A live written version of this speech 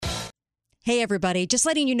Hey, everybody. Just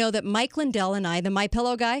letting you know that Mike Lindell and I, the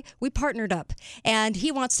MyPillow guy, we partnered up. And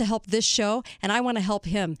he wants to help this show, and I want to help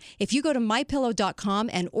him. If you go to MyPillow.com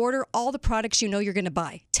and order all the products you know you're going to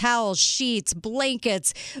buy, towels, sheets,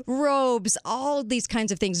 blankets, robes, all these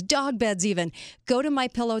kinds of things, dog beds even, go to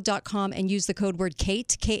MyPillow.com and use the code word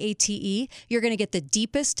KATE, K-A-T-E. You're going to get the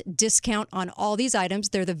deepest discount on all these items.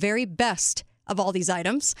 They're the very best of all these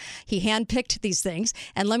items. He handpicked these things.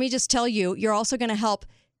 And let me just tell you, you're also going to help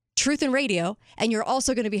Truth and Radio, and you're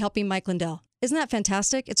also going to be helping Mike Lindell. Isn't that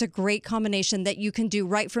fantastic? It's a great combination that you can do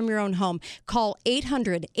right from your own home. Call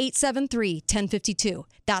 800-873-1052.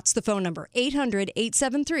 That's the phone number,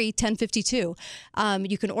 800-873-1052.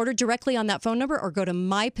 You can order directly on that phone number or go to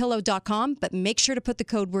mypillow.com, but make sure to put the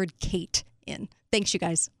code word KATE in. Thanks, you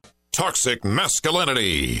guys. Toxic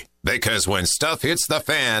masculinity. Because when stuff hits the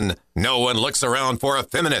fan, no one looks around for a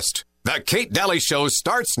feminist. The Kate Dalley Show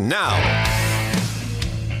starts now.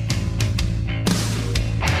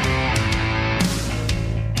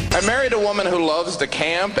 I married a woman who loves to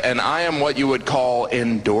camp, and I am what you would call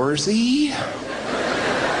indoorsy.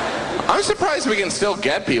 I'm surprised we can still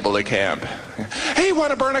get people to camp. Hey,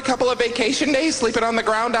 want to burn a couple of vacation days sleeping on the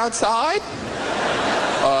ground outside?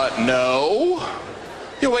 No.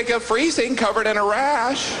 You'll wake up freezing, covered in a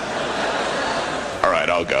rash. All right,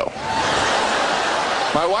 I'll go.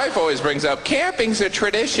 My wife always brings up, camping's a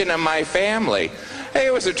tradition in my family. Hey,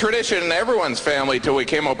 it was a tradition in everyone's family till we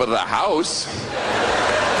came up with a house.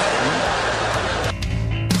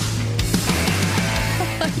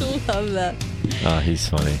 I love that. Oh, he's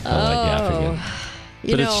funny. I like Gaffigan.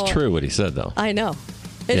 But it's true what he said, though. I know.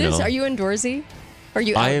 It is. Are you indoorsy? Or are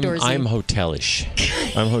you outdoorsy? I'm hotelish.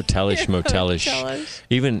 I'm hotelish, motelish. Hotelish.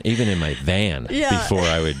 Even in my van before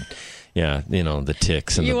I would... Yeah, the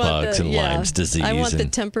ticks and the bugs and Lyme's disease. I want the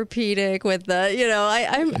Tempur-Pedic with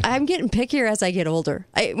the, I'm getting pickier as I get older.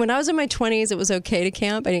 When I was in my 20s, it was okay to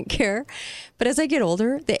camp. I didn't care. But as I get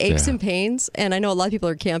older, the aches and pains, and I know a lot of people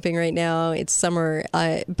are camping right now. It's summer.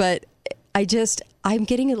 But I'm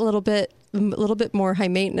getting a little bit more high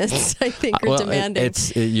maintenance, I think, or demanding.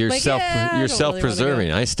 You're self-preserving.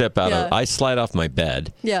 Really I step out I slide off my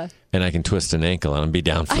bed. Yeah. And I can twist an ankle and be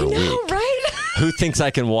down for a week. Right? Who thinks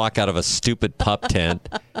I can walk out of a stupid pup tent?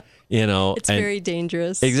 It's very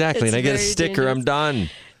dangerous. Exactly. And I get a sticker. Dangerous. I'm done.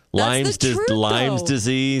 Lyme's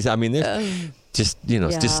disease. I mean, just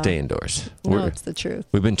stay indoors. No, it's the truth.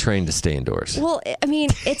 We've been trained to stay indoors. Well, I mean,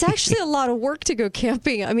 it's actually a lot of work to go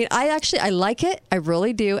camping. I mean, I like it. I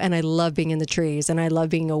really do. And I love being in the trees and I love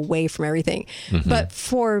being away from everything. Mm-hmm. But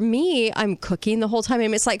for me, I'm cooking the whole time. I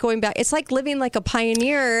mean, it's like going back. It's like living like a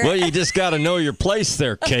pioneer. Well, you just got to know your place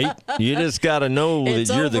there, Kate. You just got to know that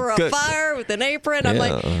you're the cook. It's over a fire with an apron. I'm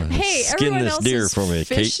like, hey, everyone else is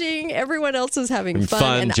fishing. Kate. Everyone else is having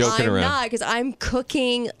fun. And joking I'm around. not, because I'm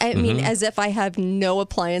cooking. I mean, as if I have no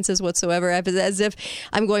appliances whatsoever, as if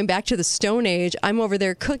I'm going back to the Stone Age. I'm over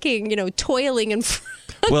there cooking, toiling in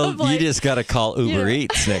front you just got to call Uber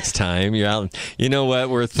Eats next time. You're out. You know what?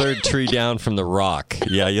 We're a third tree down from the rock.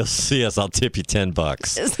 Yeah, you'll see us. I'll tip you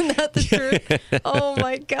 $10. Isn't that the truth? Oh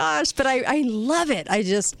my gosh. But I love it. I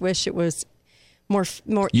just wish it was more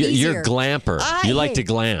easier. You're a glamper. You like to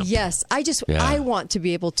glamp. Yes. I want to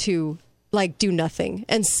be able to do nothing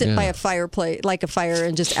and sit by a fireplace, like a fire,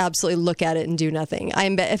 and just absolutely look at it and do nothing.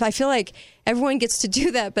 If I feel like everyone gets to do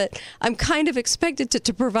that, but I'm kind of expected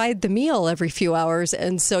to provide the meal every few hours,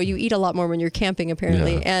 and so you eat a lot more when you're camping,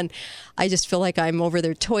 apparently. Yeah. And I just feel like I'm over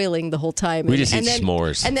there toiling the whole time. We just eat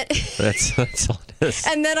s'mores. And then that's all it is.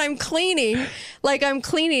 And then I'm cleaning like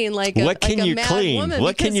what can you clean?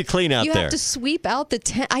 What can you clean out there? You have to sweep out the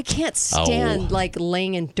tent. I can't stand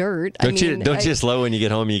laying in dirt. Don't you just love when you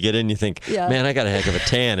get home, you get in, you think, man, I got a heck of a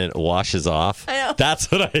tan, and it washes off. I know.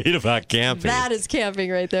 That's what I hate about camping. That is camping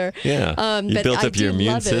right there. Yeah. You built up your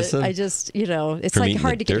immune system. I just, it's like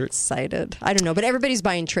hard to get excited. I don't know, but everybody's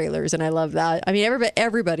buying trailers, and I love that. I mean,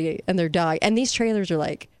 everybody and their dog, and these trailers are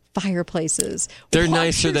like fireplaces. They're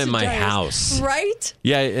nicer than my house. Right?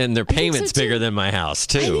 Yeah, and their payment's bigger than my house,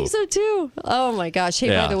 too. I think so, too. Oh, my gosh. Hey,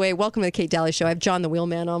 by the way, welcome to the Kate Dalley Show. I have John the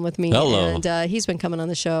Wheelman on with me. Hello. And he's been coming on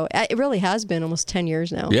the show. It really has been almost 10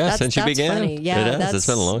 years now. Yeah, since you began. Funny. Yeah, it's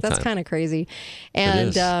been a long time. That's kind of crazy.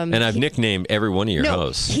 And I've nicknamed every one of your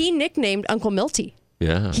hosts. He nicknamed Uncle Milty.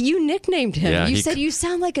 Yeah. You nicknamed him. Yeah, you said you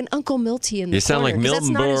sound like an Uncle Milty in the You sound like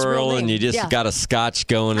Milton Berle, and you just got a scotch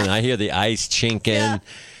going, and I hear the ice chinking.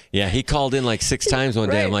 Yeah, he called in like 6 times one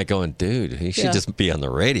day. I'm like going, dude, he should just be on the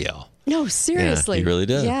radio. No, seriously. Yeah, he really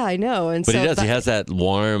does. Yeah, I know. And but so, he does. He has that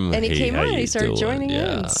warm. And he came on and he started doing? joining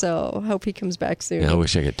Yeah. in. So hope he comes back soon. Yeah, I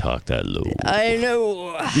wish I could talk that low. I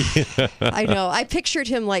know. I know. I pictured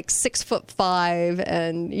him like 6'5",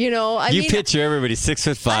 and I mean, picture everybody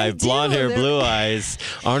 6'5", blonde hair, blue eyes,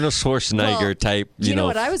 Arnold Schwarzenegger type. You know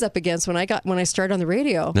what I was up against when I started on the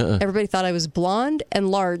radio? Everybody thought I was blonde and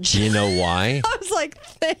large. You know why? I was like,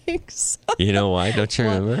 thanks. You know why? Don't you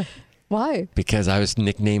remember? Why? Because I was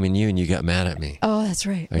nicknaming you and you got mad at me. Oh, that's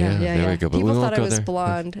right. Yeah, there we go. But People we won't thought I go was there.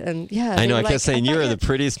 blonde, and I know. I kept saying you are the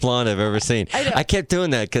prettiest blonde I've ever seen. I kept doing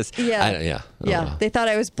that because yeah. They thought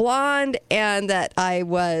I was blonde and that I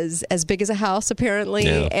was as big as a house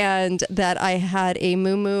apparently, and that I had a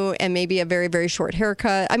muumuu and maybe a very, very short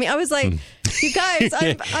haircut. I mean, I was like, you guys,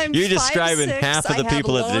 I'm You're 5'6". describing half of the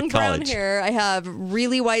people at the college. Brown hair. I have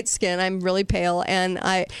really white skin. I'm really pale, and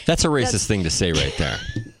That's a racist thing to say right there.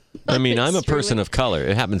 I mean, I'm a person of color.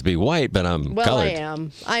 It happens to be white, but I'm colored.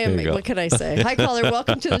 I am. What can I say? Hi, caller.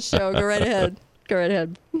 Welcome to the show. Go right ahead.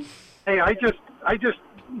 Hey, I just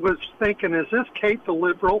was thinking, is this Kate the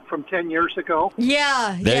liberal from 10 years ago?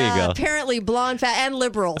 Yeah. There you go. Apparently blonde, fat, and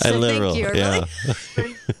liberal. So and liberal, thank you. Yeah.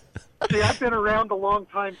 See, I've been around a long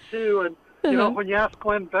time, too, and, when you asked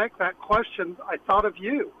Glenn Beck that question, I thought of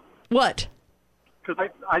you. What? Because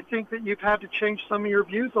I think that you've had to change some of your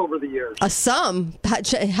views over the years. Some.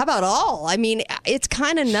 How about all? I mean, it's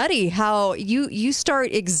kind of nutty how you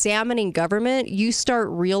start examining government, you start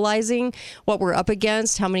realizing what we're up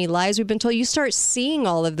against, how many lies we've been told. You start seeing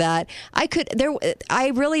all of that.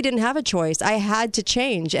 I really didn't have a choice. I had to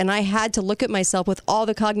change, and I had to look at myself with all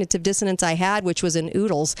the cognitive dissonance I had, which was in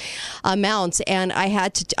oodles amounts, and I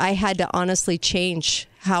had to honestly change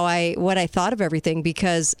what I thought of everything,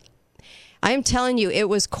 because I'm telling you, it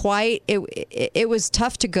was it was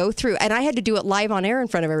tough to go through. And I had to do it live on air in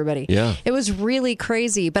front of everybody. Yeah. It was really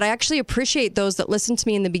crazy. But I actually appreciate those that listened to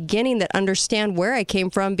me in the beginning that understand where I came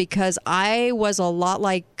from, because I was a lot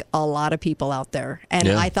like a lot of people out there. And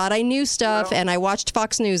I thought I knew stuff, and I watched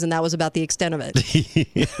Fox News, and that was about the extent of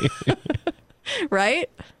it. Right?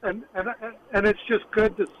 And it's just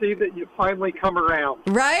good to see that you finally come around.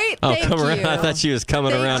 Right? Oh, Thank come you. around. I thought she was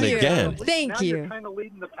coming around again. Thank now you. You're kind of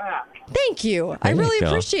leading the pack. Thank you. I There you really go.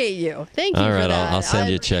 appreciate you. Thank you All for right, that. I'll send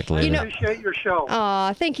you a check later. I appreciate your show.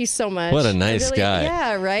 Aw, thank you so much. What a nice guy.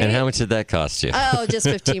 Yeah, right? And how much did that cost you? Oh, just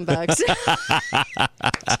 $15.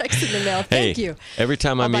 Checks in the mail. Thank you. Every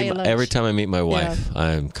time I I'll buy you lunch. meet my wife,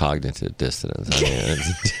 I'm cognitive dissonance. I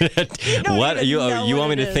mean, what even know you what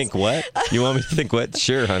want me it to is. think? What you want me to think? What?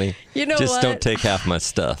 Sure, honey. You know Just what? don't take half my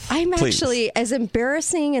stuff. I'm please. actually, as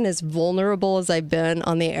embarrassing and as vulnerable as I've been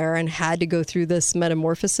on the air and had to go through this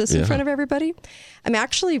metamorphosis in front of everybody, I'm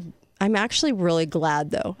actually really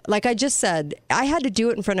glad, though. Like I just said, I had to do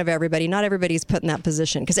it in front of everybody. Not everybody's put in that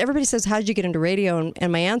position, because everybody says, how did you get into radio?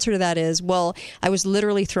 And my answer to that is, well, I was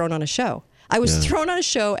literally thrown on a show. I was thrown on a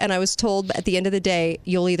show, and I was told at the end of the day,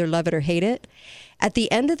 you'll either love it or hate it. At the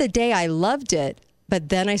end of the day, I loved it, but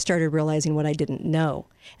then I started realizing what I didn't know.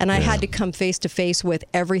 And I had to come face to face with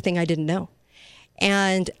everything I didn't know.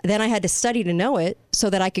 And then I had to study to know it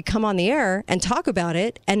so that I could come on the air and talk about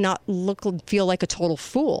it and not feel like a total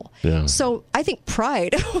fool. Yeah. So I think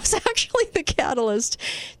pride was actually the catalyst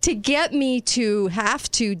to get me to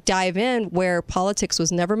have to dive in where politics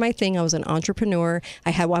was never my thing. I was an entrepreneur.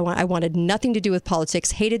 I wanted nothing to do with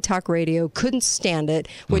politics, hated talk radio, couldn't stand it,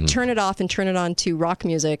 would turn it off and turn it on to rock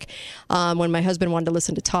music when my husband wanted to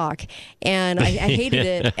listen to talk. And I hated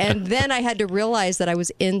it. And then I had to realize that I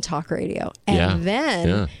was in talk radio. And then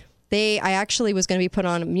I actually was going to be put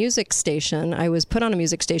on a music station. I was put on a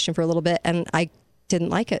music station for a little bit, and I didn't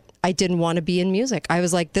like it. I didn't want to be in music. I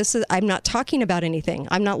was like, I'm not talking about anything.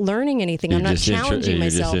 I'm not learning anything. I'm not challenging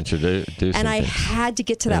myself. And I had to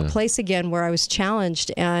get to that place again where I was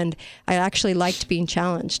challenged, and I actually liked being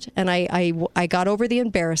challenged. And I got over the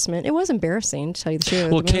embarrassment. It was embarrassing, to tell you the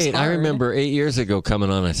truth. Well, Kate, I remember 8 years ago coming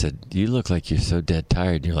on, I said, you look like you're so dead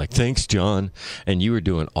tired. And you're like, thanks, John. And you were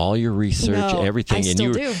doing all your research, everything. I and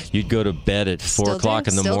still do. You'd go to bed at 4 o'clock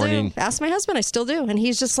in the morning. Do. Ask my husband. I still do. And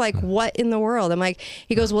he's just like, what in the world? I'm like,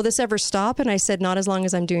 he goes, will this ever stop? And I said, not as long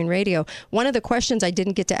as I'm doing radio. One of the questions I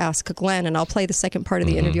didn't get to ask Glenn, and I'll play the second part of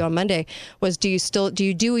the interview on Monday, was do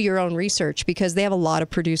you do your own research? Because they have a lot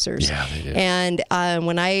of producers. Yeah, they do. And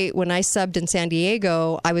when I subbed in San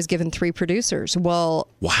Diego, I was given 3 producers. Well,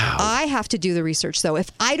 wow. I have to do the research, though.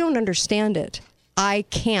 If I don't understand it, I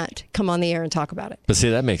can't come on the air and talk about it. But see,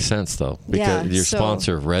 that makes sense though, because your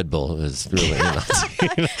sponsor Red Bull is really.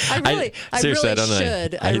 I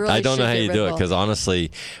don't know how you do it, because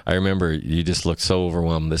honestly, I remember you just looked so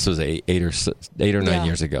overwhelmed. This was eight or 9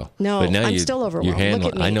 years ago. No, but now I'm still overwhelmed.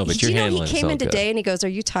 Look at me. I know, but you're handling it so good. He came in today and he goes, "Are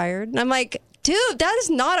you tired?" And I'm like, dude, that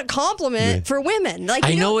is not a compliment for women. Like,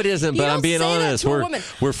 I know it isn't, but I'm being honest.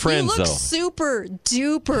 We're friends, though. You look super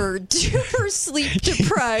duper sleep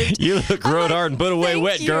deprived. You look rode hard and put away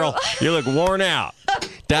wet, girl. You look worn out.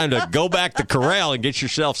 Time to go back to corral and get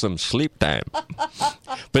yourself some sleep time.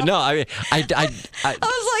 But no, I mean, I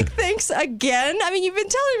was like, thanks again. I mean, you've been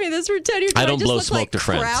telling me this for 10 years. I don't blow smoke to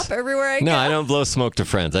friends. Crap everywhere I go. No, I don't blow smoke to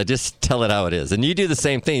friends. I just tell it how it is. And you do the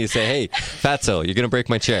same thing. You say, "Hey, Fatso, you're going to break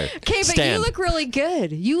my chair." Okay, but you look really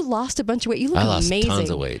good. You lost a bunch of weight. You look amazing. I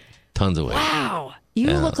lost tons of weight. Wow. You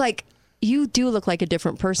do look like a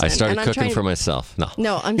different person. I started cooking for myself.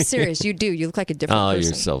 No, I'm serious. You do. You look like a different person. Oh,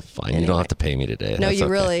 you're so fine. Anyway. You don't have to pay me today. No, you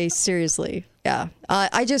really, seriously. Yeah.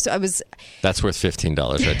 I was. That's worth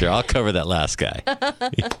 $15 right there. I'll cover that last guy.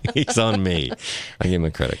 He's on me. I give him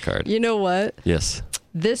a credit card. You know what? Yes.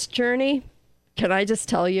 This journey, can I just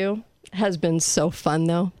tell you, has been so fun,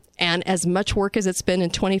 though. And as much work as it's been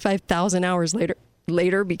in 25,000 hours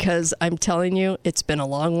later, because I'm telling you, it's been a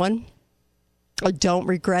long one. I don't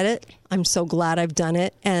regret it. I'm so glad I've done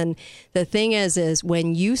it. And the thing is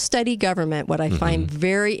when you study government, what I find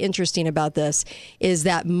very interesting about this is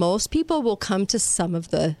that most people will come to some of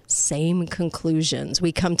the same conclusions.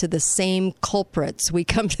 We come to the same culprits. We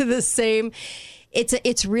come to the same.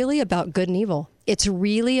 It's really about good and evil. It's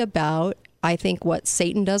really about, I think, what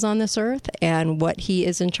Satan does on this earth and what he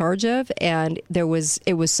is in charge of. And it was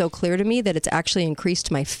so clear to me that it's actually increased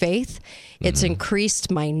my faith. It's increased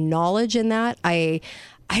my knowledge in that. I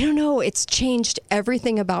don't know. It's changed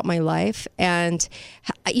everything about my life. And,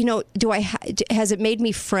 has it made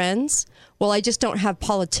me friends? Well, I just don't have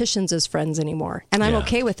politicians as friends anymore. And I'm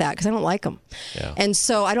okay with that because I don't like them. Yeah. And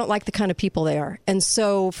so I don't like the kind of people they are. And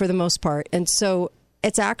so for the most part. And so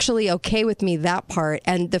it's actually okay with me, that part.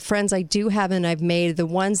 And the friends I do have and I've made, the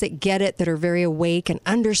ones that get it, that are very awake and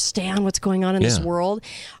understand what's going on in this world,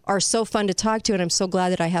 are so fun to talk to. And I'm so glad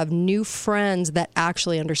that I have new friends that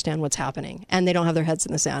actually understand what's happening and they don't have their heads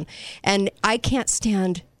in the sand. And I can't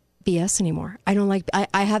stand BS anymore. I don't like,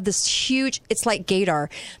 I have this huge, it's like gaydar,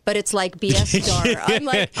 but it's like BS dar. I'm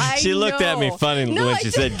like, She looked at me funny when she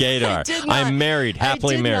said gaydar. I'm married,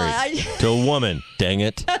 happily married to a woman. Dang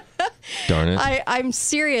it. Darn it. I'm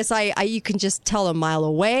serious. You can just tell a mile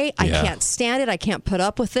away. I can't stand it. I can't put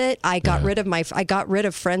up with it. I got rid of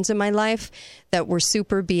friends in my life that were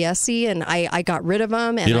super BS-y, and I got rid of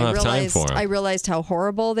them. And I realized how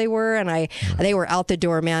horrible they were, and they were out the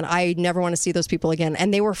door, man. I never want to see those people again.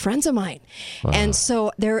 And they were friends of mine. Wow. And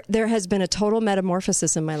so there has been a total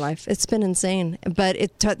metamorphosis in my life. It's been insane. But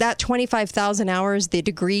that 25,000 hours, the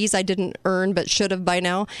degrees I didn't earn but should have by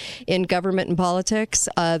now in government and politics,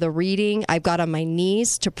 the reading, I've got on my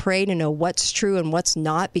knees to pray to know what's true and what's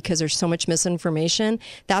not, because there's so much misinformation.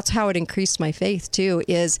 That's how it increased my faith too.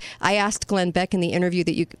 Is I asked Glenn Beck in the interview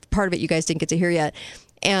that part of it you guys didn't get to hear yet.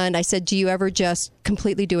 And I said, do you ever just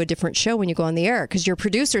completely do a different show when you go on the air? Because your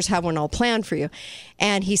producers have one all planned for you.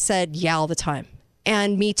 And he said, yeah, all the time.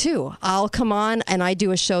 And me too. I'll come on and I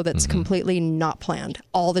do a show that's completely not planned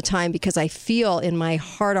all the time, because I feel in my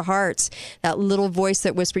heart of hearts that little voice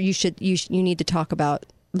that whispers, you need to talk about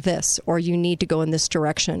this, or you need to go in this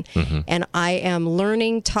direction. And I am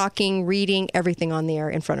learning, talking, reading, everything on the air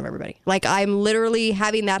in front of everybody. Like, I'm literally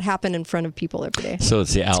having that happen in front of people every day. So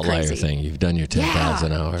it's the outlier thing. You've done your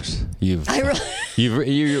 10,000 hours.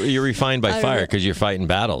 You're refined by fire because you're fighting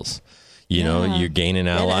battles. You know, you're gaining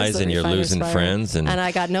allies and you're losing friends. And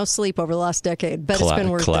I got no sleep over the last decade, but it's been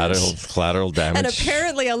worth it. Collateral damage. And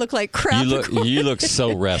apparently I look like crap. You look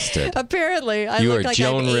so rested. Apparently. You are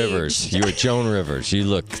Joan Rivers. You are Joan Rivers. You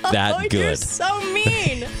look that good. You're so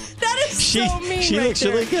mean. That is so mean. She looks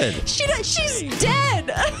really good. She's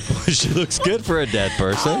dead. She looks good for a dead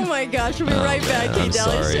person. Oh my gosh. We'll be right back. Kate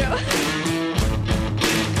Dalley Show.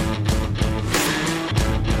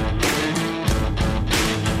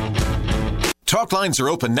 Talk lines are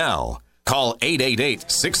open now. Call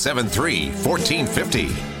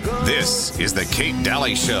 888-673-1450. This is the Kate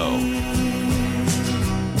Dalley Show.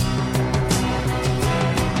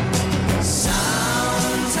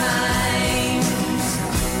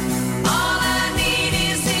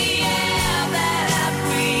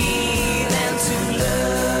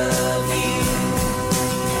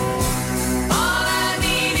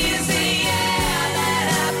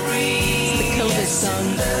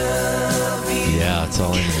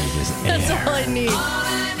 That's all I need.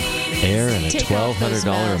 hair and a take off those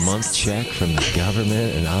 $1,200 a month masks. check from the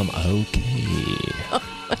government, and I'm okay.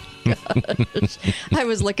 I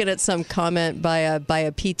was looking at some comment by a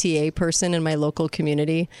PTA person in my local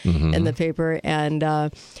community in the paper, and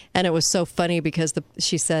it was so funny because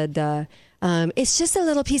she said, "It's just a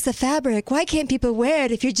little piece of fabric. Why can't people wear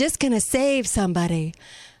it if you're just going to save somebody?"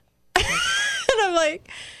 And I'm like,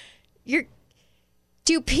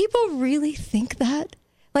 do people really think that?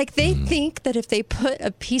 Like, they think that if they put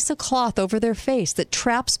a piece of cloth over their face that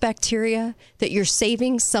traps bacteria, that you're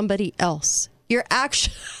saving somebody else. You're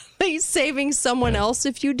actually saving someone else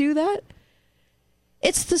if you do that.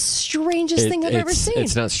 It's the strangest thing I've ever seen.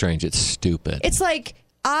 It's not strange. It's stupid. It's like,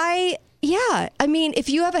 I mean, if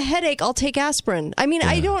you have a headache, I'll take aspirin. I mean,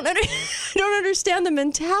 I don't understand the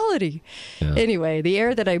mentality. Yeah. Anyway, the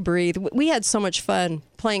air that I breathe. We had so much fun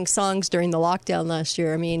playing songs during the lockdown last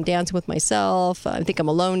year. I mean, Dancing with Myself. I think I'm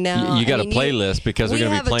alone now. You got a playlist because we're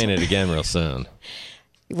going to be playing it again real soon.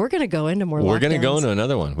 We're going to go into more lockdowns. We're going to go into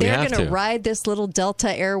another one. They're going to ride this little Delta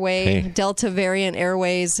variant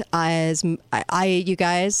airways. You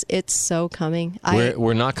guys, it's so coming.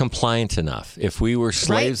 We're not compliant enough. If we were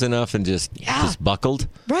slaves enough and just buckled,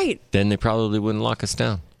 then they probably wouldn't lock us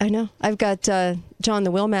down. I know. I've got John the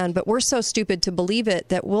Wheelman, but we're so stupid to believe it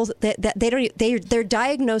that they're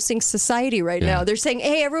diagnosing society right now. They're saying,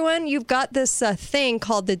 "Hey, everyone, you've got this thing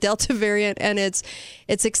called the Delta variant, and it's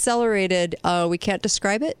accelerated. We can't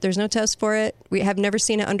describe it. There's no test for it. We have never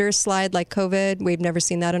seen it under a slide like COVID. We've never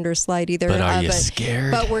seen that under a slide either. But are you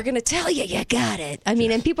scared? But we're going to tell you got it. I mean,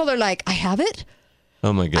 and people are like, I have it.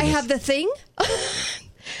 Oh my goodness! I have the thing."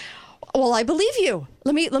 Well, I believe you.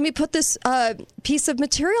 Let me put this piece of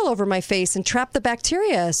material over my face and trap the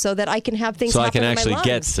bacteria so that I can have things happen in my lungs. So I can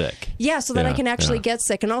actually get sick. Yeah, so that I can actually get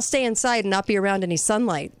sick, and I'll stay inside and not be around any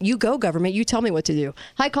sunlight. You go, government. You tell me what to do.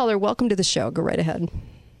 Hi, caller. Welcome to the show. Go right ahead.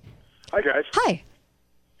 Hi, guys. Hi.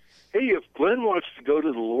 Hey, if Glenn wants to go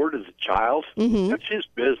to the Lord as a child, that's his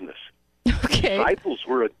business. Okay. The disciples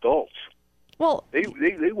were adults. Well, they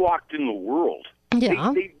walked in the world.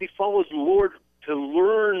 Yeah. They followed the Lord to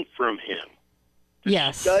learn from him,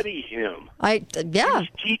 to study him. He was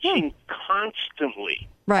teaching constantly,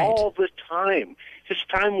 all the time. His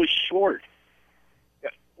time was short.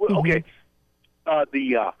 Okay,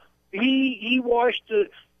 he washed the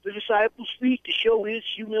disciples' feet to show his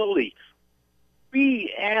humility.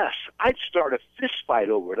 BS! I'd start a fist fight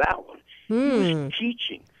over that one. He was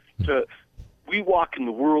teaching we walk in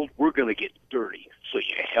the world, we're going to get dirty, so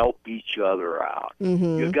you help each other out.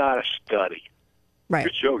 You got to study. Right.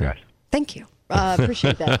 Good show, guys. Thank you.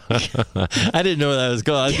 Appreciate that. I didn't know where that was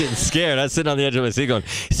going. I was getting scared. I was sitting on the edge of my seat going,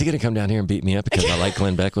 is he going to come down here and beat me up because I like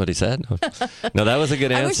Glenn Beck, what he said? No, that was a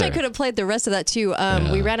good answer. I wish I could have played the rest of that, too.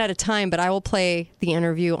 We ran out of time, but I will play the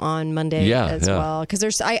interview on Monday as well.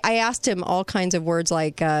 Because I asked him all kinds of words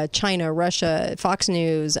like China, Russia, Fox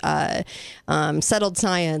News, settled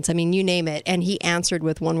science. I mean, you name it. And he answered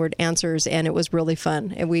with one-word answers, and it was really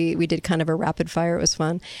fun. And we did kind of a rapid fire. It was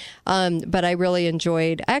fun. But I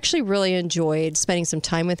actually really enjoyed spending some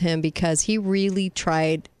time with him because he really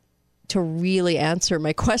tried to really answer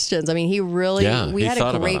my questions. I mean, we had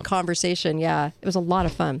a great conversation. Yeah, it was a lot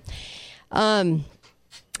of fun. I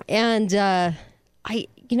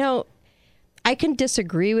can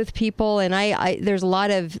disagree with people, and there's a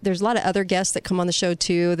lot of other guests that come on the show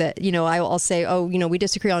too that, I'll say, we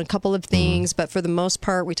disagree on a couple of things, but for the most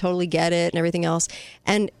part, we totally get it and everything else.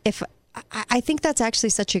 And I think that's actually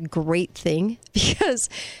such a great thing because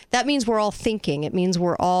that means we're all thinking. It means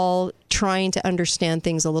we're all trying to understand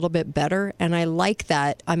things a little bit better. And I like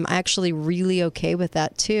that. I'm actually really okay with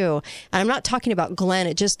that too. And I'm not talking about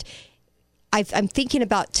Glenn. I'm thinking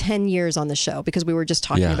about 10 years on the show because we were just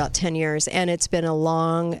talking about 10 years. And it's been a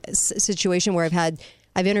long situation where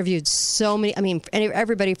I've interviewed so many,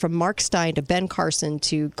 everybody from Mark Stein to Ben Carson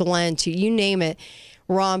to Glenn to you name it,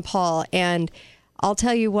 Ron Paul. And I'll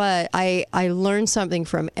tell you what, I learned something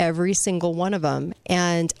from every single one of them,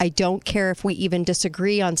 and I don't care if we even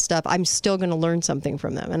disagree on stuff. I'm still going to learn something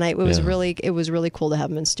from them, and it was really cool to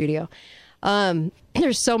have them in studio.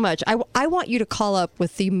 There's so much. I want you to call up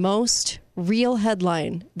with the most real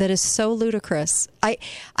headline that is so ludicrous. I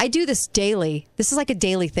do this daily. This is like a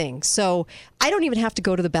daily thing, so I don't even have to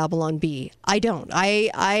go to the Babylon Bee. I don't.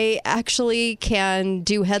 I actually can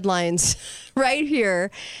do headlines right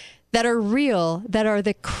here that are real, that are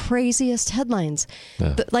the craziest headlines.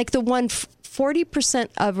 Like the one, 40%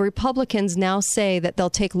 of Republicans now say that they'll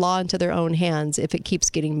take law into their own hands if it keeps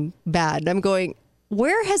getting bad. And I'm going,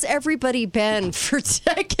 where has everybody been for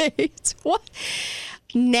decades? What?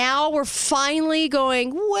 now we're finally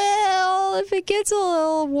going, well, if it gets a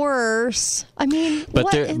little worse. I mean,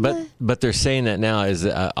 but they're saying that now is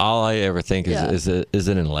all I ever think is it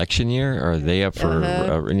an election year? Or are they up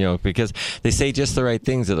for because they say just the right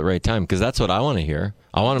things at the right time, because that's what I want to hear.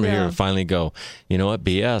 I want them to hear and finally go, you know what,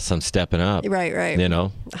 BS, I'm stepping up. Right. You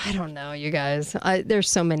know? I don't know, you guys. There's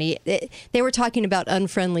so many. They were talking about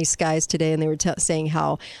unfriendly skies today, and they were saying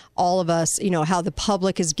how all of us, how the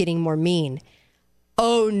public is getting more mean.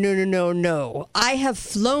 Oh, no. I have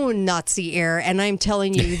flown Nazi air, and I'm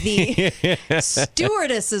telling you, the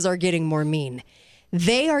stewardesses are getting more mean.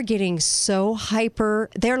 They are getting so hyper.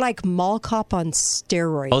 They're like mall cop on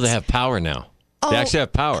steroids. Oh, they have power now. They actually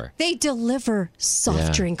have power. They deliver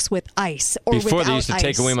soft drinks with ice or Before they used to ice.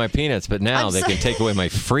 take away my peanuts, but now they can take away my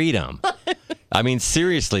freedom. I mean,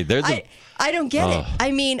 seriously, they're the... I don't get it. I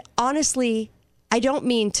mean, honestly, I don't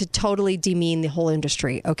mean to totally demean the whole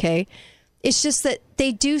industry, okay? It's just that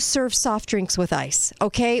they do serve soft drinks with ice,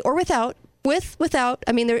 okay? Or without. Without.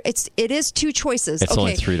 I mean, it is two choices. It's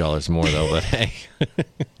only $3 more, though, but hey.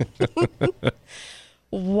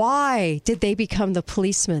 Why did they become the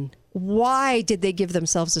policeman? Why did they give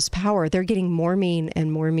themselves this power? They're getting more mean and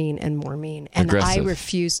more mean and more mean. And aggressive. I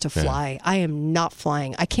refuse to fly. I am not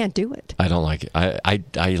flying. I can't do it. I don't like it.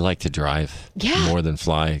 I like to drive more than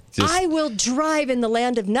fly. I will drive in the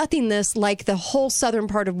land of nothingness, like the whole southern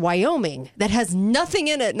part of Wyoming that has nothing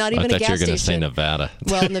in it, not even a gas station. I thought you were going to say Nevada.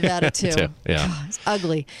 Well, Nevada too. Yeah. God, it's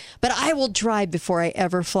ugly. But I will drive before I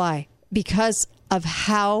ever fly because of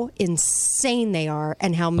how insane they are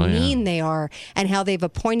and how mean they are and how they've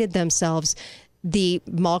appointed themselves the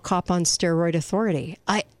mall cop on steroid authority.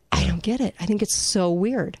 I don't get it. I think it's so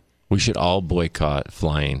weird. We should all boycott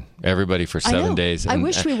flying. Everybody for 7 days. I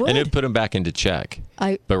wish we would. And it'd put them back into check.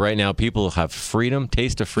 But right now, people have freedom,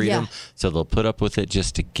 taste of freedom, so they'll put up with it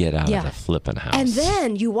just to get out of the flipping house. And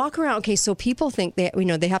then you walk around. Okay, so people think they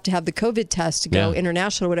have to have the COVID test to go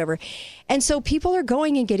international or whatever. And so people are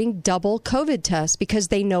going and getting double COVID tests because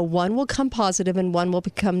they know one will come positive and one will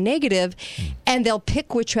become negative, and they'll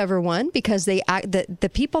pick whichever one because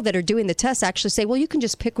the people that are doing the test actually say, well, you can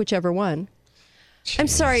just pick whichever one. Jeez. I'm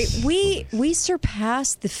sorry. We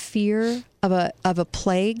surpassed the fear of a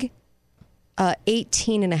plague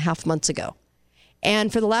 18 and a half months ago.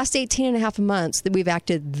 And for the last 18 and a half months that we've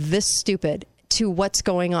acted this stupid to what's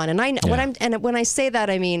going on. And I know when I say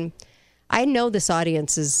that, I mean, I know this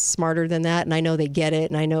audience is smarter than that, and I know they get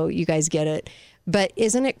it, and I know you guys get it. But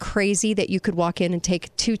isn't it crazy that you could walk in and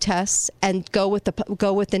take 2 tests and go with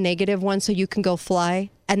the negative one so you can go fly,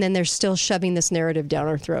 and then they're still shoving this narrative down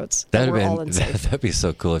our throats? That'd be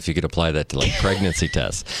so cool if you could apply that to like pregnancy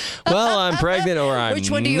tests. Well, I'm pregnant or I'm Which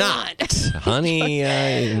one do you not. Want? Honey,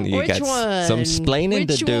 you Which got one? some splaining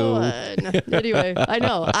to do. One? Anyway, I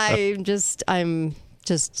know. I'm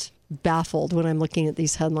just baffled when I'm looking at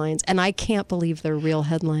these headlines, and I can't believe they're real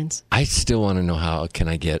headlines. I still want to know how can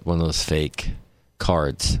I get one of those fake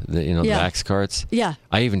cards, the vax cards. Yeah.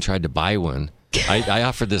 I even tried to buy one. I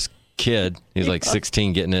offered this kid, he's like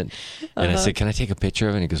 16 getting it, and I said, can I take a picture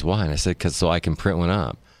of it? And he goes, why? And I said, because so I can print one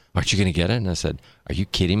up. Aren't you going to get it? And I said, are you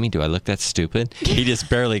kidding me? Do I look that stupid? He just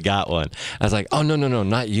barely got one. I was like, oh, no,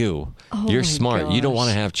 not you. You're smart. Gosh. You don't want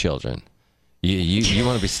to have children. You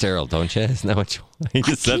want to be sterile, don't you? Isn't that what you want? He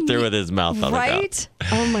just sat there with his mouth on the ground. Right?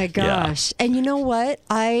 Oh, my gosh. Yeah. And you know what?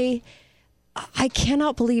 I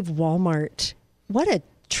cannot believe Walmart. What a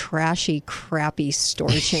trashy, crappy store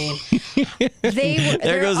chain.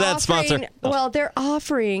 There goes that sponsor. Well, they were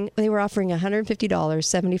offering $150,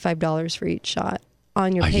 $75 for each shot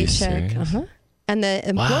on your paycheck. And the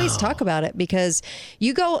employees talk about it because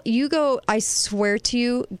you go, I swear to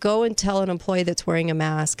you, go and tell an employee that's wearing a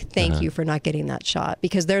mask, thank you for not getting that shot,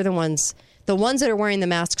 because they're the ones that are wearing the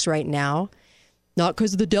masks right now. Not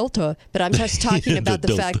because of the Delta, but I'm just talking about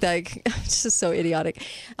the fact that it's just so idiotic.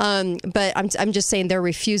 But I'm just saying they're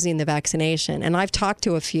refusing the vaccination. And I've talked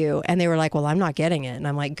to a few, and they were like, well, I'm not getting it. And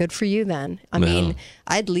I'm like, good for you then. I mean,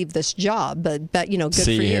 I'd leave this job, but good for you.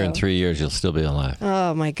 See you here in 3 years, you'll still be alive.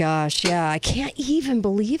 Oh, my gosh. Yeah, I can't even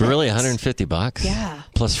believe it. Really, $150? Yeah.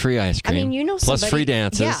 Plus free ice cream. I mean, plus free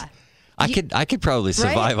dances. Yeah. I could probably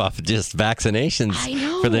survive off of just vaccinations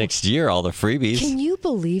for the next year, all the freebies. Can you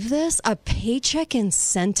believe this? A paycheck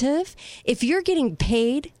incentive? If you're getting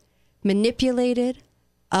paid, manipulated,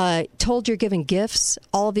 told you're giving gifts,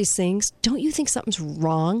 all of these things, don't you think something's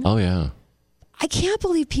wrong? Oh, yeah. I can't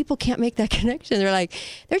believe people can't make that connection.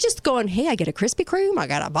 They're just going, hey, I get a Krispy Kreme, I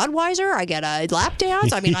got a Budweiser, I get a lap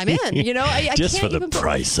dance. I mean, I'm in, I just can't for the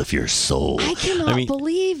price of your soul. I cannot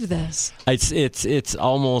believe this. It's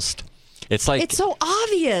almost... It's like It's so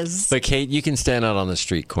obvious. But Kate, you can stand out on the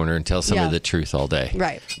street corner and tell somebody Yeah. the truth all day.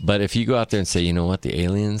 Right. But if you go out there and say, you know what, the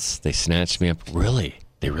aliens, they snatched me up. Really?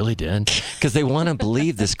 They really did? Because they want to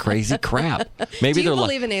believe this crazy crap. Maybe Do you they're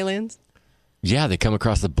believe in aliens? yeah, they come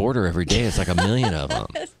across the border every day. It's like a million of them.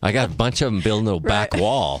 I got a bunch of them building a back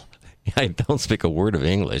wall. I don't speak a word of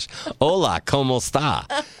English. Hola, ¿cómo está?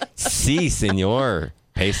 Sí, señor.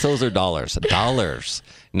 Pesos or dollars? Dollars.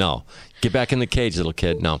 No. Get back in the cage, little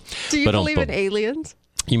kid. No. Do you believe in aliens?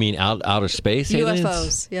 You mean outer space aliens?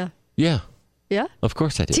 UFOs, yeah. Yeah. Yeah? Of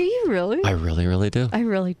course I do. Do you really? I really, really do. I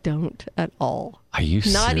really don't at all. Are you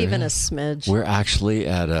serious? Not even a smidge. We're actually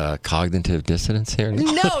at a cognitive dissonance here.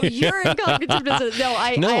 No, you're in cognitive dissonance. No,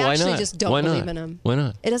 I why actually not? just don't Why believe not? in them. Why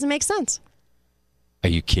not? It doesn't make sense. Are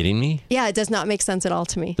you kidding me? Yeah, it does not make sense at all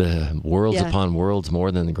to me. The worlds Yeah. upon worlds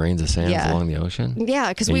more than the grains of sand Yeah. along the ocean? Yeah,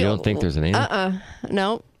 because And we you don't think there's an alien?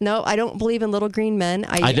 No, I don't believe in little green men.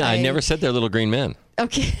 I never said they're little green men.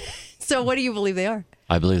 Okay, so what do you believe they are?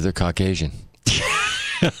 I believe they're Caucasian.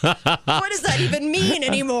 What does that even mean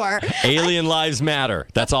anymore? Alien lives matter.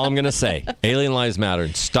 That's all I'm going to say. Alien lives matter.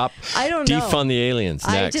 Stop. I don't know. Defund the aliens.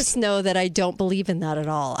 I Next. just know that I don't believe in that at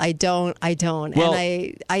all. I don't. Well-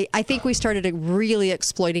 And I think we started really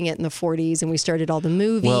exploiting it in the 40s, and we started all the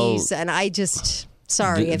movies, Well, and I just...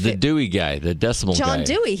 Sorry. the Dewey guy, the decimal guy. John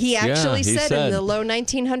Dewey, he actually he said in the low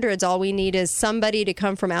 1900s, all we need is somebody to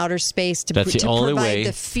come from outer space to, That's the to only provide way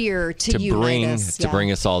the fear to unite us. to bring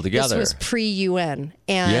us all together. This was pre-UN,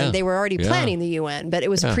 and Yeah. they were already Yeah. planning the UN, but it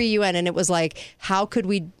was pre-UN, and it was like, how could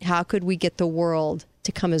we get the world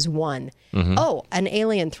to come as one? Mm-hmm. Oh, an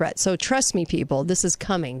alien threat. So trust me, people, this is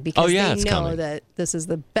coming because they it's know coming. that this is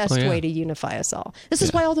the best yeah. way to unify us all. This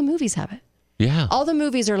is why all the movies have it. Yeah. All the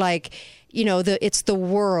movies are like, it's the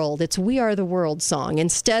world. It's We Are the World song.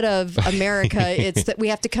 Instead of America, it's that we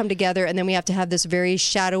have to come together, and then we have to have this very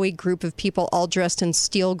shadowy group of people all dressed in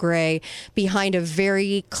steel gray behind a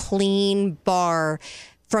very clean bar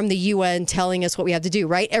from the UN telling us what we have to do,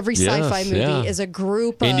 right? Every sci-fi Yes, movie yeah. is a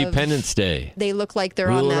group of... Independence Day. They look like they're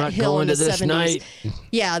We're on that not hill going in the to this 70s. night.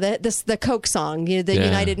 Yeah, the Coke song, the Yeah.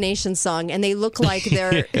 United Nations song, and they look like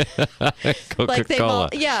they're... like they've all,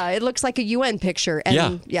 Coca-Cola. it looks like a UN picture,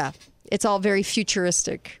 and yeah, it's all very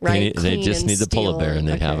futuristic, right? They Clean just and need the polar steel bear and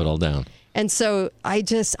they'd okay. have it all down. And so I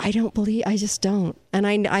just don't. And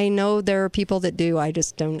I know there are people that do. I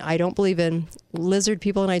don't believe in lizard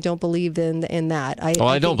people, and I don't believe in that. I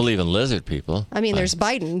don't think- believe in lizard people. I mean, there's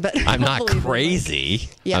Biden, but I I'm don't not believe in, like- crazy.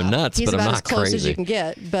 Yeah, I'm nuts, he's but I'm about not as close crazy. as you can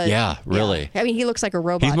get. But Yeah, really. I mean, he looks like a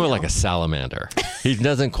robot. He's more now. like a salamander. He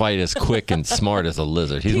doesn't quite as quick and smart as a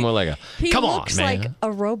lizard. He's more like a, He come looks on, man. like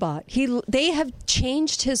a robot. They have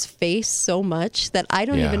changed his face so much that I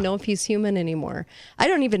don't Yeah. even know if he's human anymore. I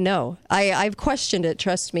don't even know. I've questioned it,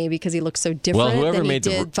 trust me, because he looks so different whoever than he made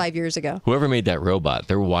the- did 5 years ago. Whoever made that robot,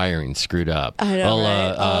 their wiring screwed up. I know,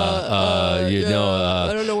 right? I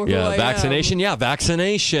don't know who I am. vaccination. Yeah,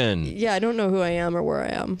 vaccination. Yeah, I don't know who I am or where I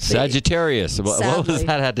am. Sagittarius. What Sadly. does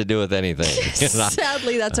that have to do with anything?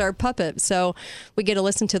 Sadly, that's our puppet. So we get to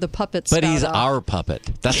listen to the puppet But spout he's off. our puppet.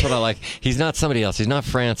 That's what I like. He's not somebody else. He's not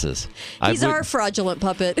Francis. He's our fraudulent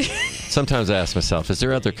puppet. Sometimes I ask myself, is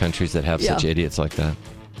there other countries that have such Yeah. idiots like that?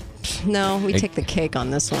 No, we take the cake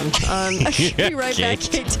on this one. Be right back,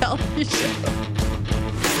 Kate Dalley Show.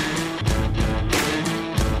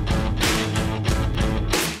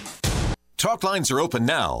 Talk lines are open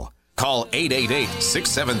now. Call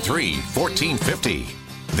 888-673-1450.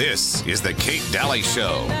 This is the Kate Dalley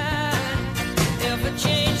Show.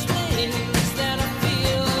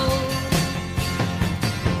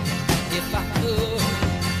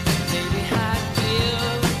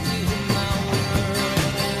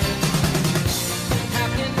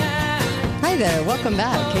 Hi there. Welcome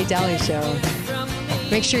back. Kate Dalley Show.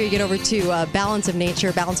 Make sure you get over to Balance of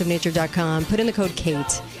Nature, balanceofnature.com. Put in the code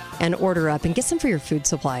KATE and order up and get some for your food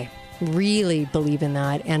supply. Really believe in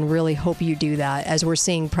that and really hope you do that as we're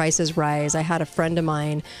seeing prices rise. I had a friend of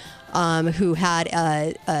mine who had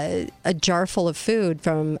a jar full of food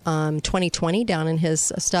from 2020 down in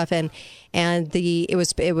his stuff, and it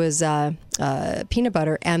was peanut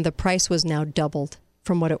butter, and the price was now doubled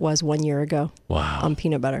from what it was 1 year ago. Wow. On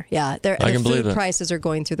peanut butter. Yeah. The can believe food it. prices are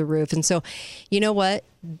going through the roof. And so, you know what?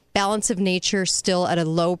 Balance of Nature still at a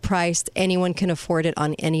low price. Anyone can afford it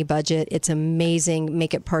on any budget. It's amazing.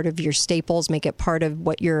 Make it part of your staples. Make it part of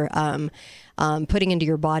what you're putting into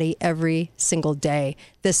your body every single day.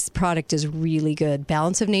 This product is really good.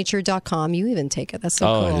 Balanceofnature.com. You even take it. That's so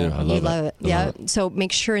Oh, cool. I do. I love you it. love it. I Yeah. love it. So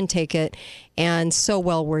make sure and take it. and so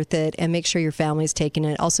well worth it. And make sure your family's taking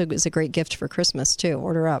it. Also, it's a great gift for Christmas too.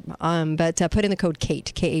 Order up. But put in the code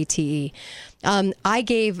KATE, Kate. I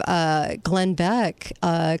gave Glenn Beck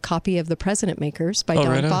a copy of The President Makers by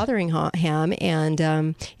Don Fotheringham,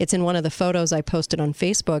 and it's in one of the photos I posted on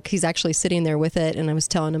Facebook. He's actually sitting there with it, and I was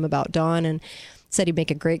telling him about Don, and said he'd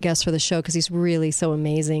make a great guest for the show because he's really so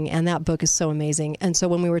amazing, and that book is so amazing. And so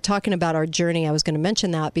when we were talking about our journey, I was going to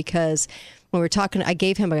mention that because when we were talking, I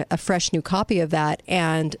gave him a fresh new copy of that,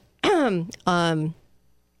 and when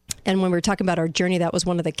we were talking about our journey, that was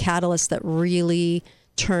one of the catalysts that really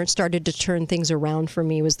started to turn things around for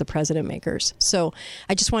me, was The President Makers. So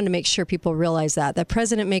I just wanted to make sure people realize that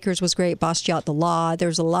President Makers was great. Basquiat the Law.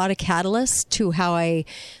 There's a lot of catalysts to how I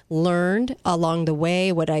learned along the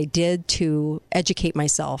way, what I did to educate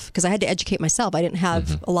myself, because I had to educate myself. I didn't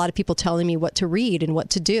have a lot of people telling me what to read and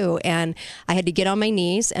what to do, and I had to get on my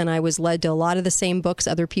knees, and I was led to a lot of the same books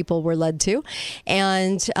other people were led to,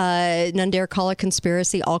 and None Dare Call It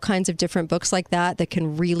Conspiracy, all kinds of different books like that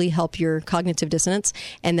can really help your cognitive dissonance.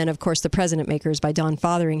 And then, of course, The President Makers by Don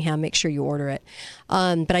Fotheringham. Make sure you order it.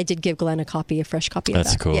 But I did give Glenn a fresh copy of that.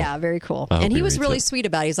 That's cool. Yeah, very cool. And he was really sweet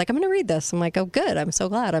about it. He's like, I'm going to read this. I'm like, oh, good. I'm so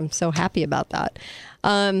glad. I'm so happy about that.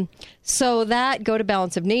 So that, go to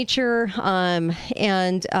Balance of Nature. Man,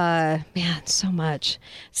 so much.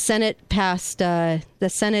 Senate passed, the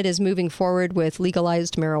Senate is moving forward with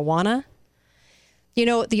legalized marijuana. You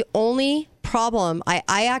know, the only problem, I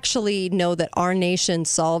actually know that our nation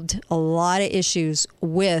solved a lot of issues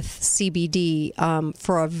with CBD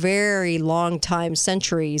for a very long time,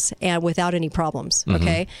 centuries, and without any problems,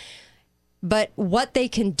 okay? But what they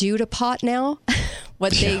can do to pot now,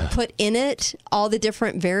 what they put in it, all the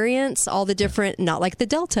different variants, all the different, not like the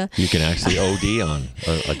Delta. You can actually OD on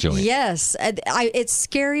a joint. Yes. It's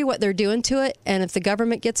scary what they're doing to it. And if the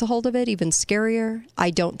government gets a hold of it, even scarier. I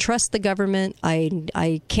don't trust the government.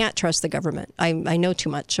 I can't trust the government. I know too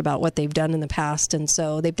much about what they've done in the past. And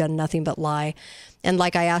so they've done nothing but lie. And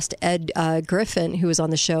like I asked Ed Griffin, who was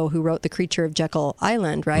on the show, who wrote The Creature of Jekyll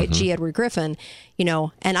Island, right? G. Edward Griffin,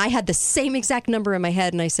 and I had the same exact number in my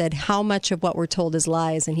head. And I said, how much of what we're told is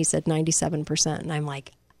lies? And he said 97%. And I'm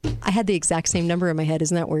like, I had the exact same number in my head.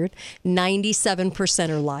 Isn't that weird? 97%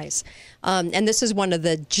 are lies. And this is one of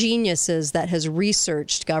the geniuses that has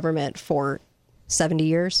researched government for 70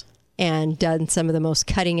 years and done some of the most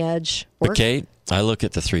cutting edge work. But Kate, I look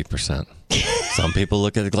at the 3%. Some people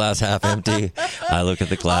look at the glass half empty. I look at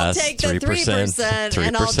the glass 3%, 3%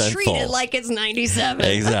 and I'll treat full. it like it's 97.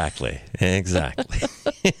 Exactly.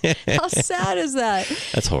 How sad is that?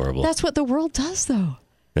 That's horrible. That's what the world does, though.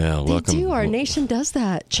 Yeah, they do. Our nation does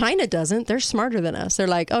that. China doesn't. They're smarter than us. They're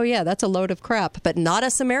like, oh, yeah, that's a load of crap. But not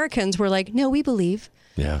us Americans. We're like, no, we believe.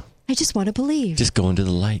 Yeah. I just want to believe. Just go into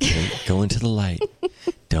the light, Kate. Go into the light.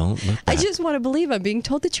 Don't look back. I just want to believe I'm being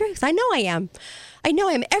told the truth. I know I am.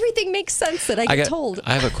 Everything makes sense that I get told.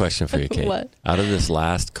 I have a question for you, Kate. What? Out of this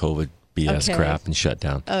last COVID BS crap and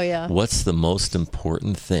shutdown, what's the most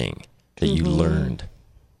important thing that you learned?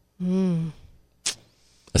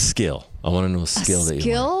 A skill. I want to know a skill that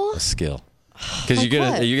you learned. A skill. Because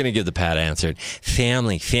you're gonna give the pat answer.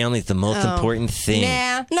 Family's the most important thing.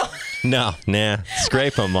 Nah. No.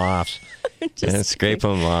 Scrape them off. Scrape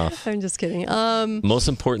them off. I'm just kidding. Most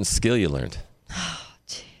important skill you learned.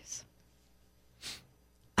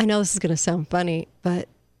 I know this is going to sound funny, but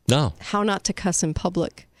no. How not to cuss in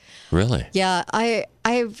public. Really? Yeah,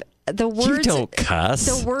 I've the words. You don't cuss.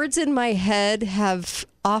 The words in my head have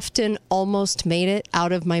often almost made it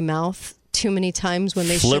out of my mouth too many times when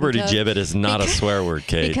they shouldn't have. Flibberty-gibbet is not a swear word,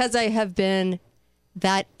 Kate. Because I have been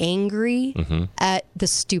that angry at the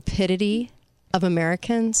stupidity of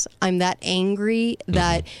Americans. I'm that angry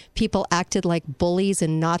that people acted like bullies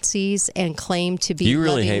and Nazis and claimed to be you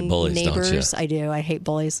really loving hate bullies, neighbors. Don't you? I do. I hate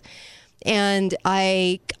bullies. And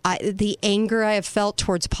the anger I have felt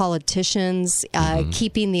towards politicians,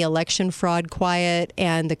 keeping the election fraud quiet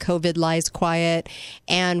and the COVID lies quiet,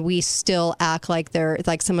 and we still act like they're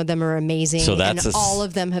like some of them are amazing, so and all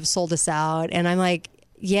of them have sold us out. And I'm like,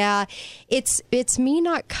 yeah, it's me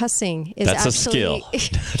not cussing. That's actually a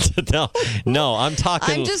skill. No, I'm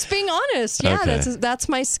talking. I'm just being honest. Yeah, that's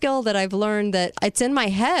my skill that I've learned. That it's in my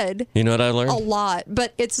head. You know what I learned? A lot,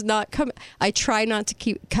 but it's not come. I try not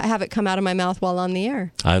to have it come out of my mouth while on the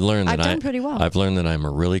air. I've done pretty well. I've learned that I'm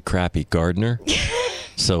a really crappy gardener.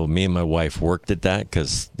 So me and my wife worked at that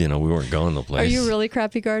because we weren't going the place. Are you a really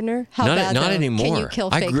crappy gardener? How bad? Not anymore. Can you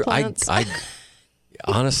kill fake plants?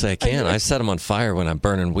 Honestly, I can't. I set them on fire when I'm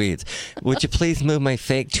burning weeds. Would you please move my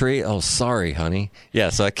fake tree? Oh, sorry, honey. Yeah,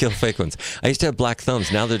 so I kill fake ones. I used to have black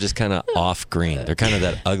thumbs. Now they're just kind of off green. They're kind of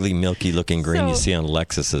that ugly, milky looking green you see on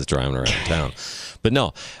Lexuses driving around town. But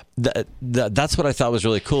no, that's what I thought was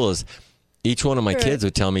really cool is each one of my kids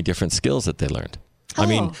would tell me different skills that they learned. I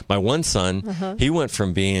mean, my one son, he went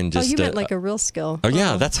from being just... you meant like a real skill. Oh,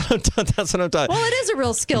 yeah, that's what I'm talking. Well, it is a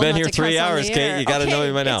real skill. Been not here to 3 cuss on hours, the Kate. air. You got to know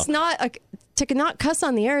me by now. It's not... To not cuss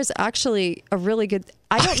on the air is actually a really good...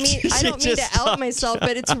 I don't mean to out myself,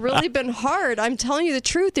 but it's really been hard. I'm telling you the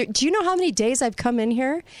truth. Do you know how many days I've come in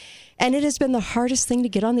here, and it has been the hardest thing to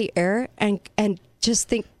get on the air and just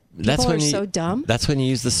think people are so dumb? That's when you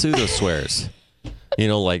use the pseudo swears.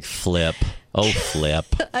 Like flip. Oh, flip.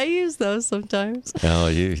 I use those sometimes. Oh,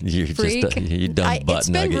 you Freak. Just you dumb butt It's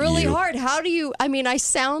been nugget, really hard. How do you... I mean, I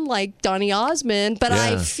sound like Donny Osmond, but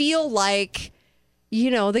I feel like,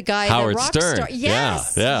 the guy... Howard the rock Stern. Star.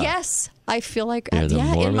 Yes. Yeah. Yes. I feel like...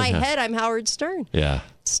 Mormon in my head, I'm Howard Stern. Yeah.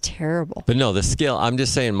 It's terrible. But no, the skill, I'm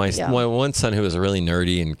just saying my one son who was a really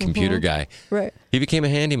nerdy and computer guy, right? He became a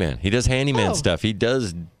handyman. He does handyman stuff. He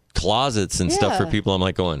does closets and stuff for people. I'm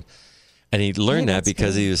like going... And he learned that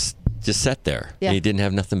because he was just sat there. Yeah. He didn't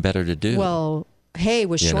have nothing better to do. Well, hey,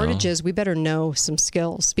 with shortages, we better know some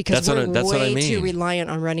skills because we're way too reliant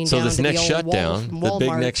on running down to the old the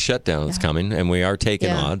big next shutdown is coming, and we are taking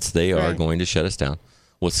odds. They are going to shut us down.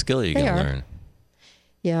 What skill are you going to learn?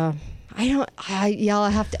 Yeah. I'll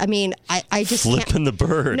have to. I mean, I just flipping the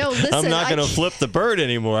bird. No, listen, I'm not going to flip the bird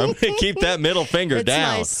anymore. I'm going to keep that middle finger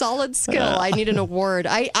down. It's my solid skill. I need an award.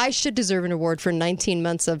 I should deserve an award for 19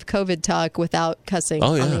 months of COVID talk without cussing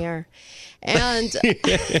on the air. And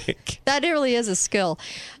that really is a skill.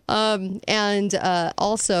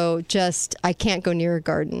 Also, just I can't go near a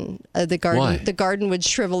garden. The garden would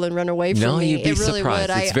shrivel and run away from me. No, you'd be it really surprised.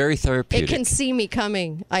 would. It's very therapeutic. It can see me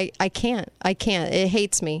coming. I can't. It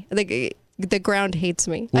hates me. The ground hates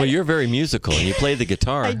me. Well, you're very musical and you play the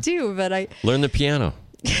guitar. I do, but learn the piano.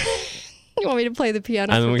 You want me to play the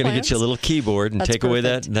piano? And we're going to get you a little keyboard and take away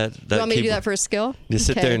that. You want me to do that for a skill? You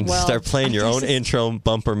sit there and start playing your own intro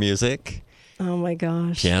bumper music. Oh my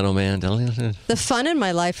gosh. Piano Man. The fun in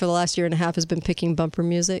my life for the last year and a half has been picking bumper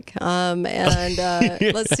music.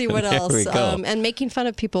 Let's see what else. And making fun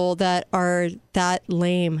of people that are that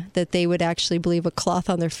lame that they would actually believe a cloth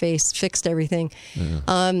on their face fixed everything.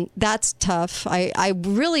 Yeah. That's tough. I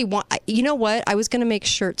really want, you know what? I was going to make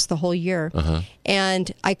shirts the whole year.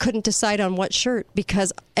 And I couldn't decide on what shirt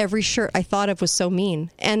because every shirt I thought of was so mean.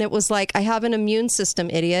 And it was like, I have an immune system,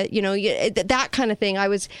 idiot. That kind of thing. I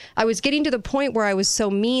was getting to the point where I was so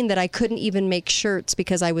mean that I couldn't even make shirts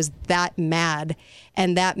because I was that mad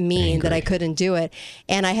and that mean that I couldn't do it.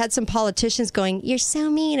 And I had some politicians going, "You're so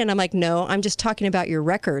mean." And I'm like, "No, I'm just talking about your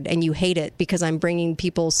record and you hate it because I'm bringing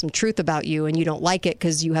people some truth about you and you don't like it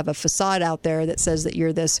because you have a facade out there that says that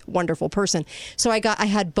you're this wonderful person." So I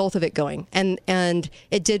had both of it going and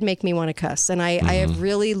it did make me want to cuss. And I have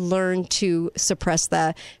really learned to suppress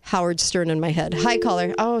the Howard Stern in my head. Hi,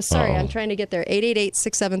 caller. Oh, sorry. I'm trying to get there.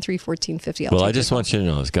 888-673-1450. Well, I just want you to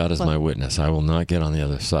know, as God is my witness, I will not get on the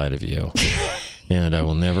other side of you. And I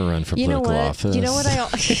will never run for political office. You know what?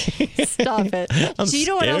 Stop it. Do you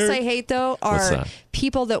know what else I hate, though? Are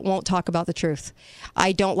people that won't talk about the truth.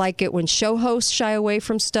 I don't like it when show hosts shy away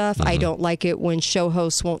from stuff. I don't like it when show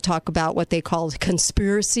hosts won't talk about what they call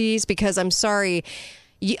conspiracies, because I'm sorry,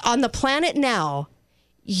 on the planet now,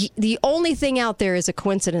 the only thing out there is a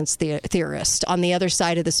coincidence theorist on the other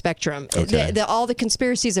side of the spectrum. Okay. All the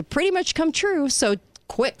conspiracies have pretty much come true, so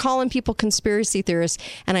quit calling people conspiracy theorists.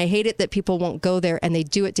 And I hate it that people won't go there and they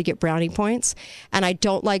do it to get brownie points. And I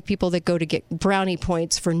don't like people that go to get brownie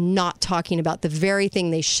points for not talking about the very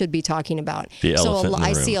thing they should be talking about. So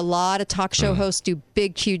I see a lot of talk show hosts do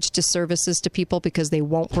big, huge disservices to people because they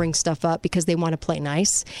won't bring stuff up because they want to play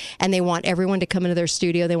nice and they want everyone to come into their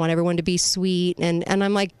studio. They want everyone to be sweet. And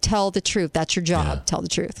I'm like, tell the truth. That's your job. Yeah. Tell the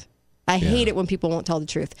truth. I hate it when people won't tell the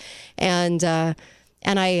truth. And I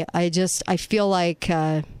feel like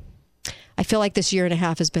this year and a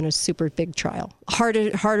half has been a super big trial,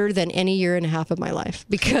 harder than any year and a half of my life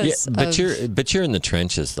because. Yeah, but you're in the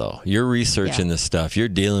trenches though. You're researching this stuff. You're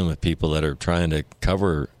dealing with people that are trying to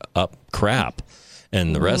cover up crap,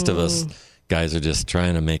 and the rest of us guys are just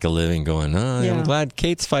trying to make a living. Going, I'm glad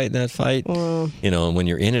Kate's fighting that fight. And when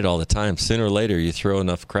you're in it all the time, sooner or later you throw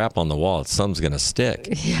enough crap on the wall, something's going to stick.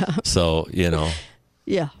 Yeah. So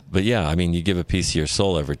Yeah. But yeah, I mean, you give a piece of your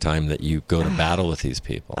soul every time that you go to battle with these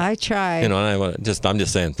people. I try. You know, and I'm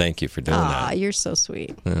just saying thank you for doing that. You're so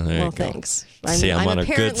sweet. Well, thanks. I'm on a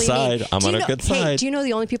good side. I'm on a good side. Hey, do you know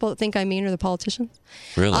the only people that think I'm mean are the politicians?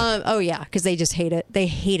 Really? Oh yeah, because they just hate it. They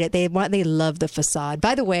hate it. They love the facade.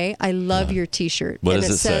 By the way, I love your T-shirt. What and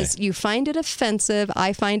does it it says, say? "You find it offensive.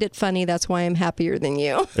 I find it funny. That's why I'm happier than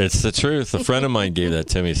you." It's the truth. A friend of mine gave that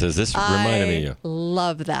to me. He says, this reminded me of you.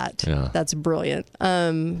 Love that. Yeah. That's brilliant.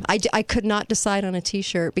 I could not decide on a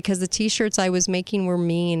T-shirt because the T-shirts I was making were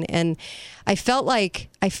mean, and I felt like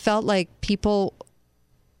people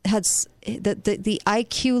had the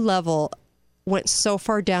IQ level went so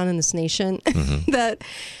far down in this nation that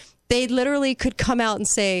they literally could come out and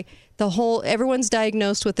say everyone's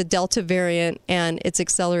diagnosed with the Delta variant and it's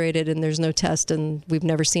accelerated and there's no test and we've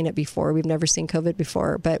never seen it before. We've never seen COVID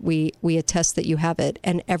before, but we attest that you have it,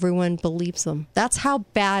 and everyone believes them. That's how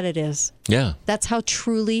bad it is. Yeah. That's how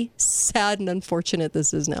truly sad and unfortunate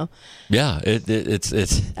this is now. Yeah.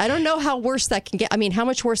 It's. I don't know how worse that can get. I mean, how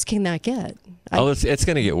much worse can that get? It's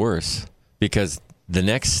going to get worse because the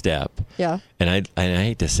next step, and I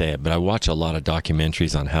hate to say it, but I watch a lot of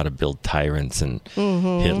documentaries on how to build tyrants and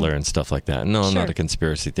Hitler and stuff like that. No, I'm not a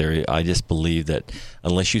conspiracy theory. I just believe that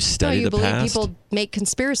unless you study the past, people make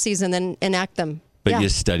conspiracies and then enact them. But you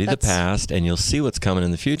study the past and you'll see what's coming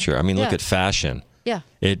in the future. I mean, look at fashion. Yeah.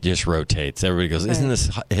 It just rotates. Everybody goes, isn't this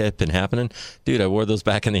hip and happening? Dude, I wore those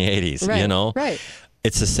back in the 80s, right. you know? Right.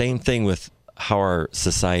 It's the same thing with how our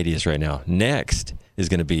society is right now. Next is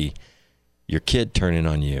going to be your kid turning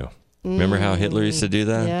on you. Remember how Hitler used to do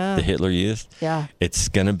that? Yeah. The Hitler Youth? Yeah. It's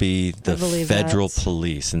going to be the federal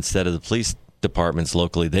police. Instead of the police departments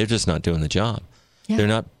locally, they're just not doing the job.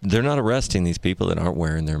 Yeah. They're not arresting these people that aren't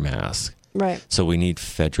wearing their mask. Right. So we need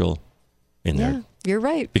federal in there. You're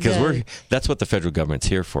right. Because that's what the federal government's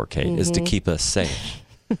here for, Kate, is to keep us safe.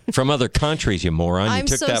 From other countries, you moron. You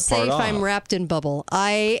took that part off. I'm so safe, I'm wrapped in bubble.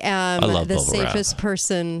 I am the safest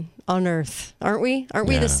person on earth. Aren't we? Aren't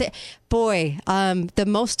we the same? Boy, the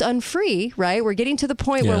most unfree, right? We're getting to the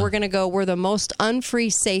point where we're the most unfree,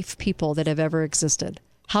 safe people that have ever existed.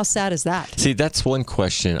 How sad is that? See, that's one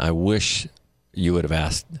question I wish you would have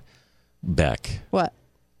asked Beck. What?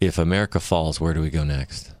 If America falls, where do we go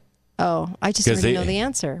next? Oh, I just already know the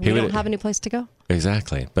answer. We don't have any place to go.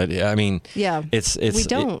 Exactly. But I mean, it's we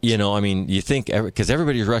don't. I mean, you think because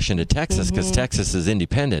everybody's rushing to Texas because Texas is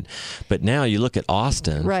independent. But now you look at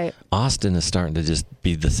Austin. Right. Austin is starting to just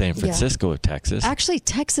be the San Francisco of Texas. Actually,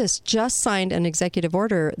 Texas just signed an executive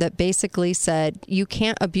order that basically said you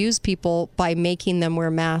can't abuse people by making them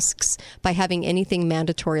wear masks, by having anything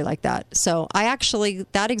mandatory like that. So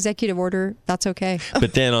that executive order, that's okay.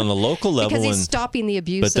 But then on the local level, because he's stopping the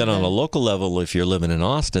abuse. But then on a local level, if you're living in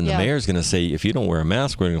Austin, the mayor's going to say, if you don't wear a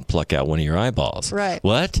mask, we're going to pluck out one of your eyeballs. Right.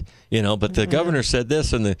 What? But the governor said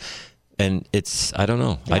this, and it's, I don't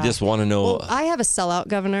know. Yeah. I just want to know. Well, I have a sellout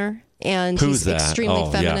governor, and he's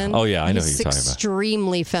extremely feminine. Yeah. Oh, yeah, I know who you're talking about.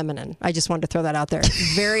 Extremely feminine. I just wanted to throw that out there.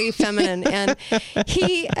 Very feminine. And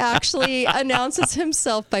he actually announces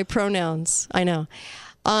himself by pronouns. I know.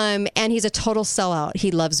 And he's a total sellout. He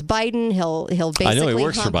loves Biden. He'll basically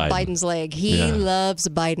hump Biden's leg. He loves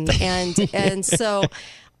Biden. And so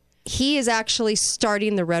he is actually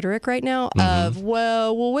starting the rhetoric right now of,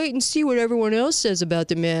 well, we'll wait and see what everyone else says about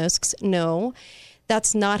the masks. No,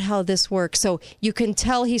 that's not how this works. So you can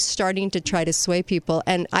tell he's starting to try to sway people.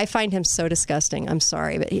 And I find him so disgusting. I'm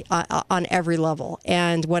sorry, but on every level.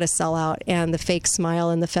 And what a sellout. And the fake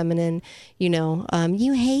smile and the feminine,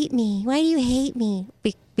 you hate me. Why do you hate me?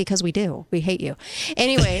 Because we do. We hate you.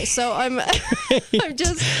 Anyway, so I'm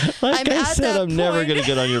just... Like I said, I'm never going to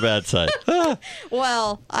get on your bad side.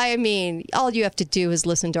 Well, I mean, all you have to do is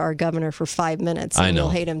listen to our governor for 5 minutes and you'll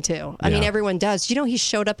hate him too. I mean, everyone does. He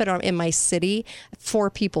showed up in my city. 4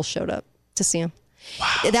 people showed up to see him.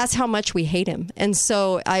 Wow. That's how much we hate him. And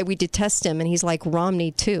so we detest him, and he's like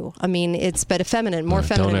Romney too. I mean, more feminine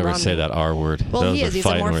Don't ever Romney. say that R word. Well, he's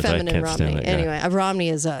a more feminine Romney. Anyway, Romney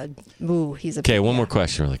is he's a... Okay, one more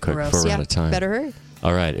question really quick before we're out of time. Better hurry.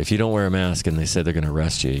 All right, if you don't wear a mask and they say they're going to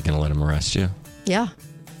arrest you, going to let them arrest you? Yeah.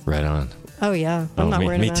 Right on. Oh, yeah. I'm not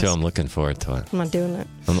wearing a mask. Me too. I'm looking forward to it. I'm not doing it.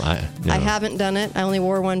 I haven't done it. I only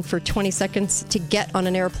wore one for 20 seconds to get on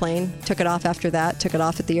an airplane. Took it off after that. Took it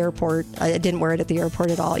off at the airport. I didn't wear it at the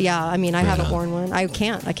airport at all. Yeah, I mean, I haven't worn one. I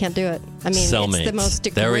can't do it. I mean, Cellmates. It's the most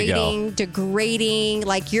degrading,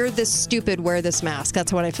 like, you're this stupid, wear this mask.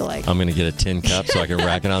 That's what I feel like. I'm going to get a tin cup so I can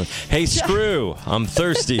rack it on. Hey, screw, I'm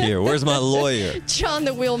thirsty here. Where's my lawyer? John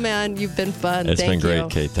the Wheelman, you've been fun. It's been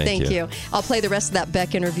great, Kate. Thank you. I'll play the rest of that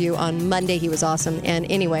Beck interview on Monday. He was awesome. And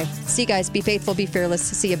anyway, see you guys. Be faithful, be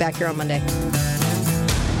fearless. See you back here on Monday.